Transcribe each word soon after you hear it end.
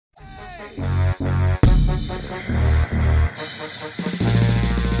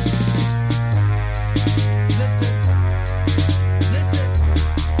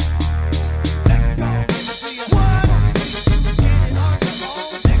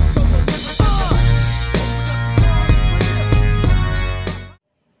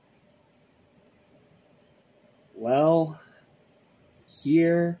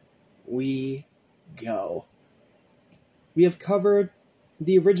here we go. We have covered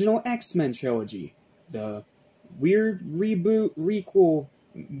the original X-Men trilogy, the weird reboot, requel,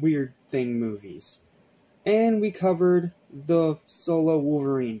 weird thing movies, and we covered the solo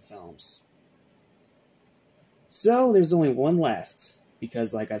Wolverine films. So there's only one left,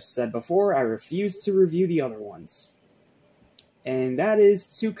 because like I've said before, I refuse to review the other ones. And that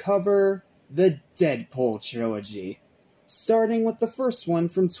is to cover the Deadpool trilogy, starting with the first one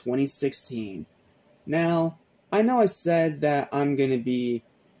from 2016. Now, I know I said that I'm going to be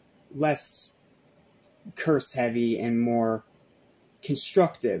less curse-heavy and more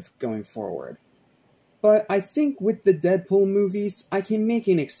constructive going forward. But I think with the Deadpool movies, I can make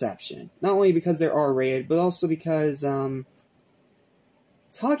an exception. Not only because they're R-rated, but also because,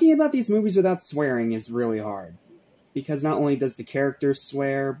 talking about these movies without swearing is really hard. Because not only does the character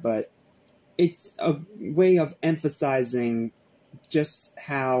swear, but it's a way of emphasizing just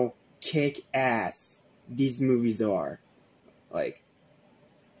how kick-ass these movies are. Like,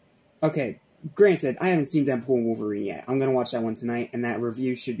 okay, granted, I haven't seen Deadpool and Wolverine yet. I'm gonna watch that one tonight, and that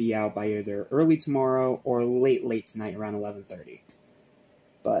review should be out by either early tomorrow or late tonight around 11:30.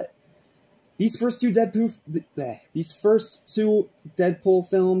 But these first two Deadpool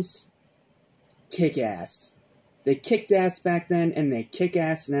films kick ass. They kicked ass back then, and they kick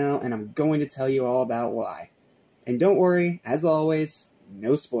ass now, and I'm going to tell you all about why. And don't worry, as always,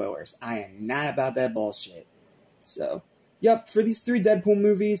 no spoilers. I am not about that bullshit. So, yep, for these three Deadpool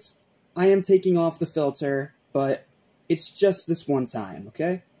movies, I am taking off the filter, but it's just this one time,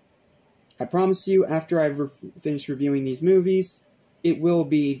 okay? I promise you, after I've finished reviewing these movies, it will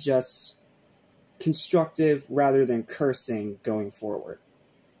be just constructive rather than cursing going forward.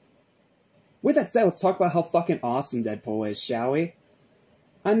 With that said, let's talk about how fucking awesome Deadpool is, shall we?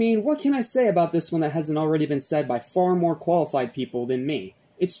 I mean, what can I say about this one that hasn't already been said by far more qualified people than me?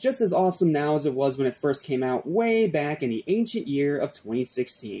 It's just as awesome now as it was when it first came out way back in the ancient year of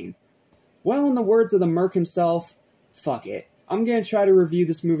 2016. Well, in the words of the Merc himself, fuck it. I'm gonna try to review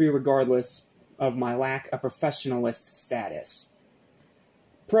this movie regardless of my lack of professionalist status.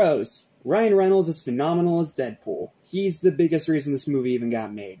 Pros. Ryan Reynolds is phenomenal as Deadpool. He's the biggest reason this movie even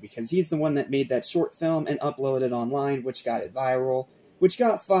got made, because he's the one that made that short film and uploaded it online, which got it viral, which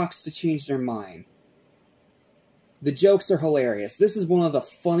got Fox to change their mind. The jokes are hilarious. This is one of the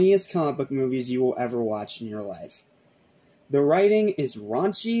funniest comic book movies you will ever watch in your life. The writing is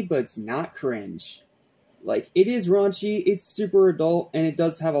raunchy, but it's not cringe. Like, it is raunchy, it's super adult, and it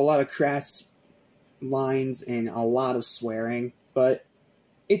does have a lot of crass lines and a lot of swearing, but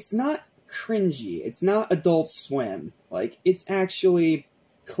it's not cringy. It's not Adult Swim. Like, it's actually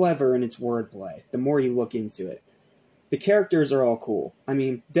clever in its wordplay, the more you look into it. The characters are all cool. I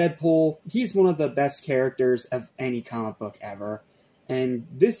mean, Deadpool, he's one of the best characters of any comic book ever, and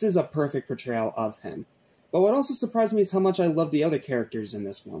this is a perfect portrayal of him. But what also surprised me is how much I love the other characters in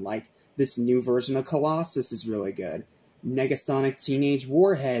this one. Like, this new version of Colossus is really good. Negasonic Teenage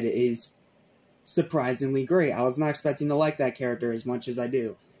Warhead is surprisingly great. I was not expecting to like that character as much as I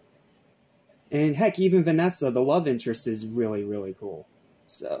do. And heck, even Vanessa, the love interest, is really, really cool.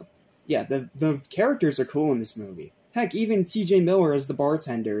 So, yeah, the characters are cool in this movie. Heck, even T.J. Miller as the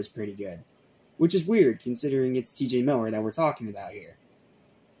bartender is pretty good. Which is weird, considering it's T.J. Miller that we're talking about here.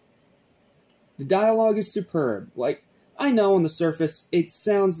 The dialogue is superb. Like, I know on the surface, it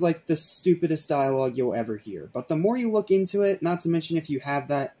sounds like the stupidest dialogue you'll ever hear. But the more you look into it, not to mention if you have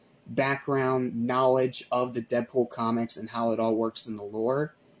that background knowledge of the Deadpool comics and how it all works in the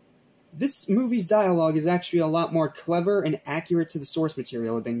lore, this movie's dialogue is actually a lot more clever and accurate to the source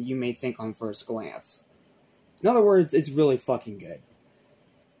material than you may think on first glance. In other words, it's really fucking good.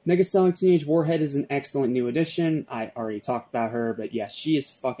 Negasonic Teenage Warhead is an excellent new addition. I already talked about her, but yeah, she is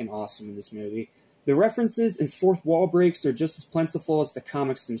fucking awesome in this movie. The references and fourth wall breaks are just as plentiful as the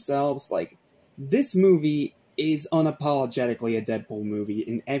comics themselves. Like, this movie is unapologetically a Deadpool movie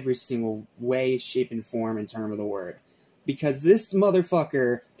in every single way, shape, and form in term of the word. Because this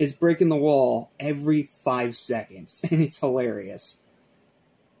motherfucker is breaking the wall every 5 seconds, and it's hilarious.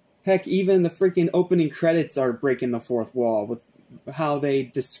 Heck, even the freaking opening credits are breaking the fourth wall with how they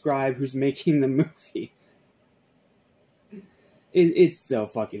describe who's making the movie. It's so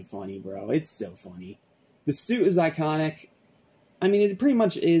fucking funny, bro. It's so funny. The suit is iconic. I mean, it pretty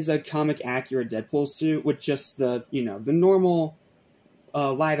much is a comic-accurate Deadpool suit with just the, you know, the normal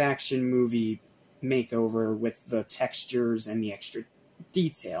live-action movie makeover with the textures and the extra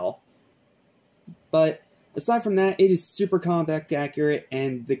detail. But aside from that, it is super comic accurate,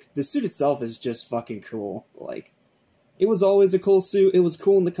 and the suit itself is just fucking cool. Like, it was always a cool suit. It was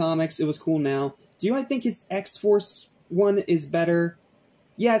cool in the comics. It was cool now. Do I think his X-Force one is better?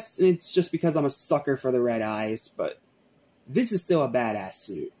 Yes, it's just because I'm a sucker for the red eyes, but this is still a badass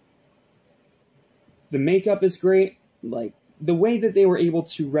suit. The makeup is great. Like, the way that they were able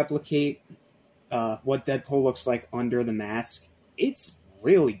to replicate what Deadpool looks like under the mask, it's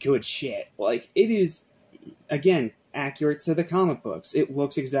really good shit. Like, it is, again, accurate to the comic books. It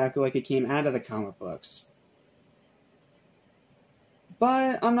looks exactly like it came out of the comic books.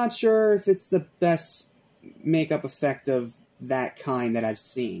 But I'm not sure if it's the best makeup effect of that kind that I've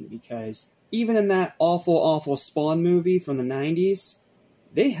seen, because even in that awful, awful Spawn movie from the 90s,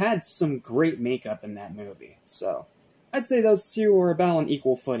 they had some great makeup in that movie. So, I'd say those two are about on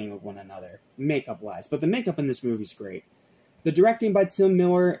equal footing with one another, makeup-wise. But the makeup in this movie's great. The directing by Tim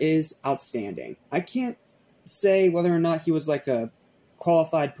Miller is outstanding. I can't say whether or not he was like a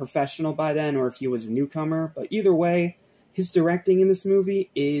qualified professional by then or if he was a newcomer, but either way, his directing in this movie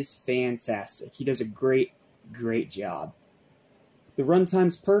is fantastic. He does a great, great job. The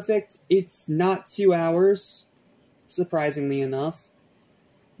runtime's perfect. It's not 2 hours, surprisingly enough.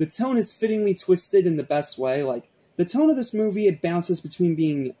 The tone is fittingly twisted in the best way. Like, the tone of this movie, it bounces between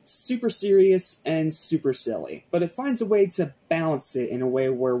being super serious and super silly, but it finds a way to balance it in a way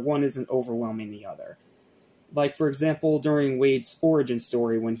where one isn't overwhelming the other. Like, for example, during Wade's origin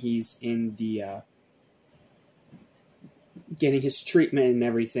story when he's in the, getting his treatment and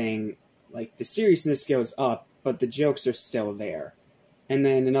everything, like, the seriousness goes up, but the jokes are still there. And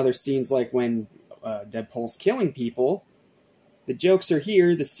then in other scenes, like when Deadpool's killing people, the jokes are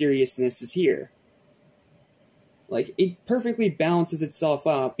here, the seriousness is here. Like, it perfectly balances itself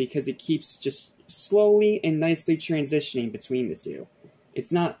out because it keeps just slowly and nicely transitioning between the two.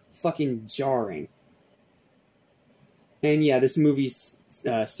 It's not fucking jarring. And yeah, this movie's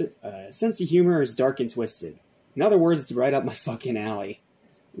sense of humor is dark and twisted. In other words, it's right up my fucking alley.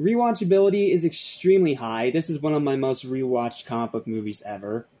 Rewatchability is extremely high. This is one of my most rewatched comic book movies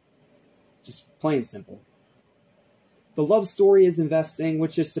ever. Just plain simple. The love story is investing,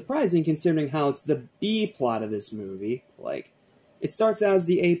 which is surprising considering how it's the B plot of this movie. Like, it starts out as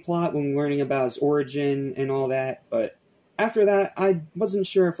the A plot when learning about his origin and all that, but after that, I wasn't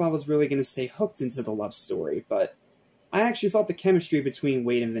sure if I was really going to stay hooked into the love story, but I actually felt the chemistry between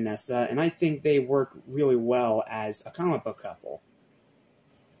Wade and Vanessa, and I think they work really well as a comic book couple.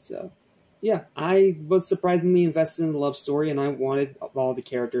 So, yeah, I was surprisingly invested in the love story, and I wanted all the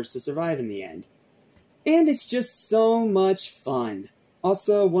characters to survive in the end. And it's just so much fun.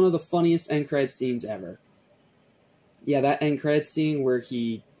 Also, one of the funniest end credits scenes ever. Yeah, that end credits scene where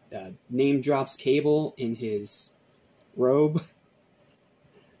he name drops Cable in his robe.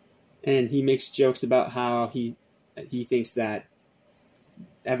 And he makes jokes about how he thinks that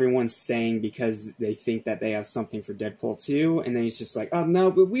everyone's staying because they think that they have something for Deadpool 2. And then he's just like, oh no,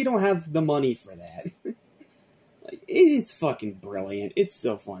 but we don't have the money for that. Like, it's fucking brilliant. It's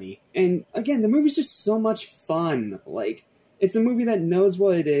so funny. And again, the movie's just so much fun. Like, it's a movie that knows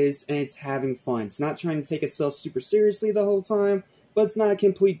what it is, and it's having fun. It's not trying to take itself super seriously the whole time, but it's not a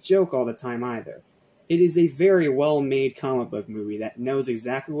complete joke all the time either. It is a very well-made comic book movie that knows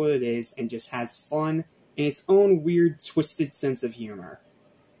exactly what it is and just has fun and its own weird, twisted sense of humor.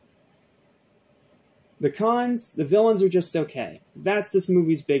 The cons, the villains are just okay. That's this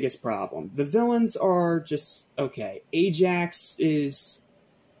movie's biggest problem. The villains are just okay. Ajax is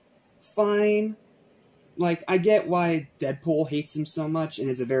fine. Like, I get why Deadpool hates him so much, and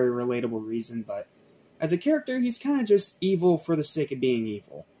it's a very relatable reason, but as a character, he's kind of just evil for the sake of being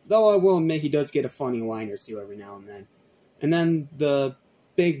evil. Though I will admit he does get a funny line or two every now and then. And then the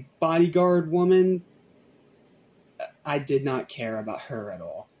big bodyguard woman, I did not care about her at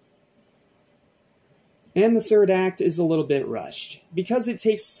all. And the third act is a little bit rushed. Because it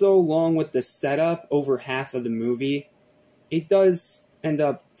takes so long with the setup over half of the movie, it does end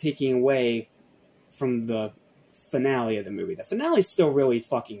up taking away from the finale of the movie. The finale's still really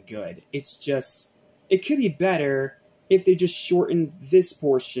fucking good. It's just, it could be better if they just shortened this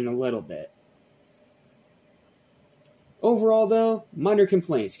portion a little bit. Overall, though, minor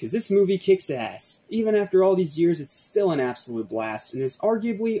complaints, because this movie kicks ass. Even after all these years, it's still an absolute blast, and has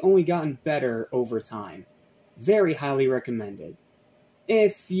arguably only gotten better over time. Very highly recommended.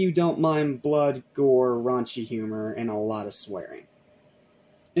 If you don't mind blood, gore, raunchy humor, and a lot of swearing.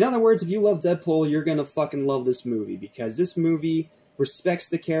 In other words, if you love Deadpool, you're gonna fucking love this movie, because this movie respects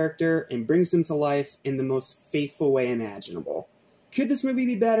the character and brings him to life in the most faithful way imaginable. Could this movie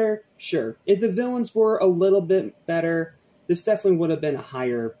be better? Sure. If the villains were a little bit better, this definitely would have been a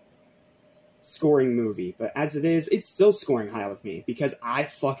higher scoring movie. But as it is, it's still scoring high with me because I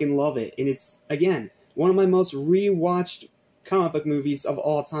fucking love it. And it's, again, one of my most rewatched comic book movies of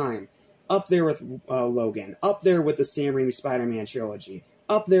all time. Up there with Logan. Up there with the Sam Raimi Spider-Man trilogy.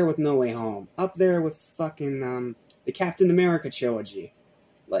 up there with No Way Home, up there with fucking the Captain America trilogy.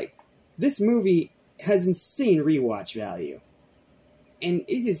 Like, this movie has insane rewatch value. And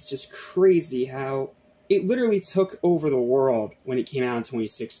it is just crazy how it literally took over the world when it came out in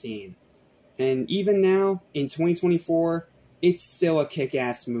 2016. And even now, in 2024, it's still a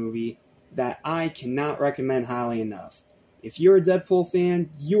kick-ass movie that I cannot recommend highly enough. If you're a Deadpool fan,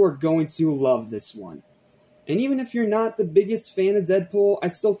 you are going to love this one. And even if you're not the biggest fan of Deadpool, I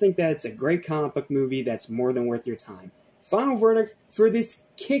still think that it's a great comic book movie that's more than worth your time. Final verdict for this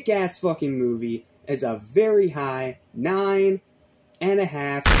kick-ass fucking movie is a very high 9.5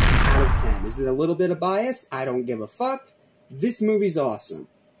 out of 10. Is it a little bit of bias? I don't give a fuck. This movie's awesome.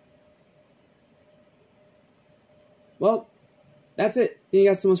 Well, that's it. Thank you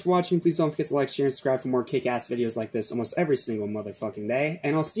guys so much for watching. Please don't forget to like, share, and subscribe for more kick-ass videos like this almost every single motherfucking day.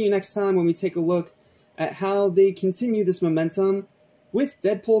 And I'll see you next time when we take a look at how they continue this momentum with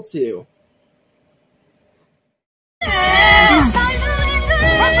Deadpool 2.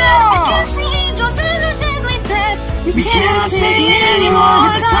 We cannot take it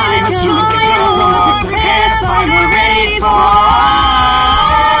anymore.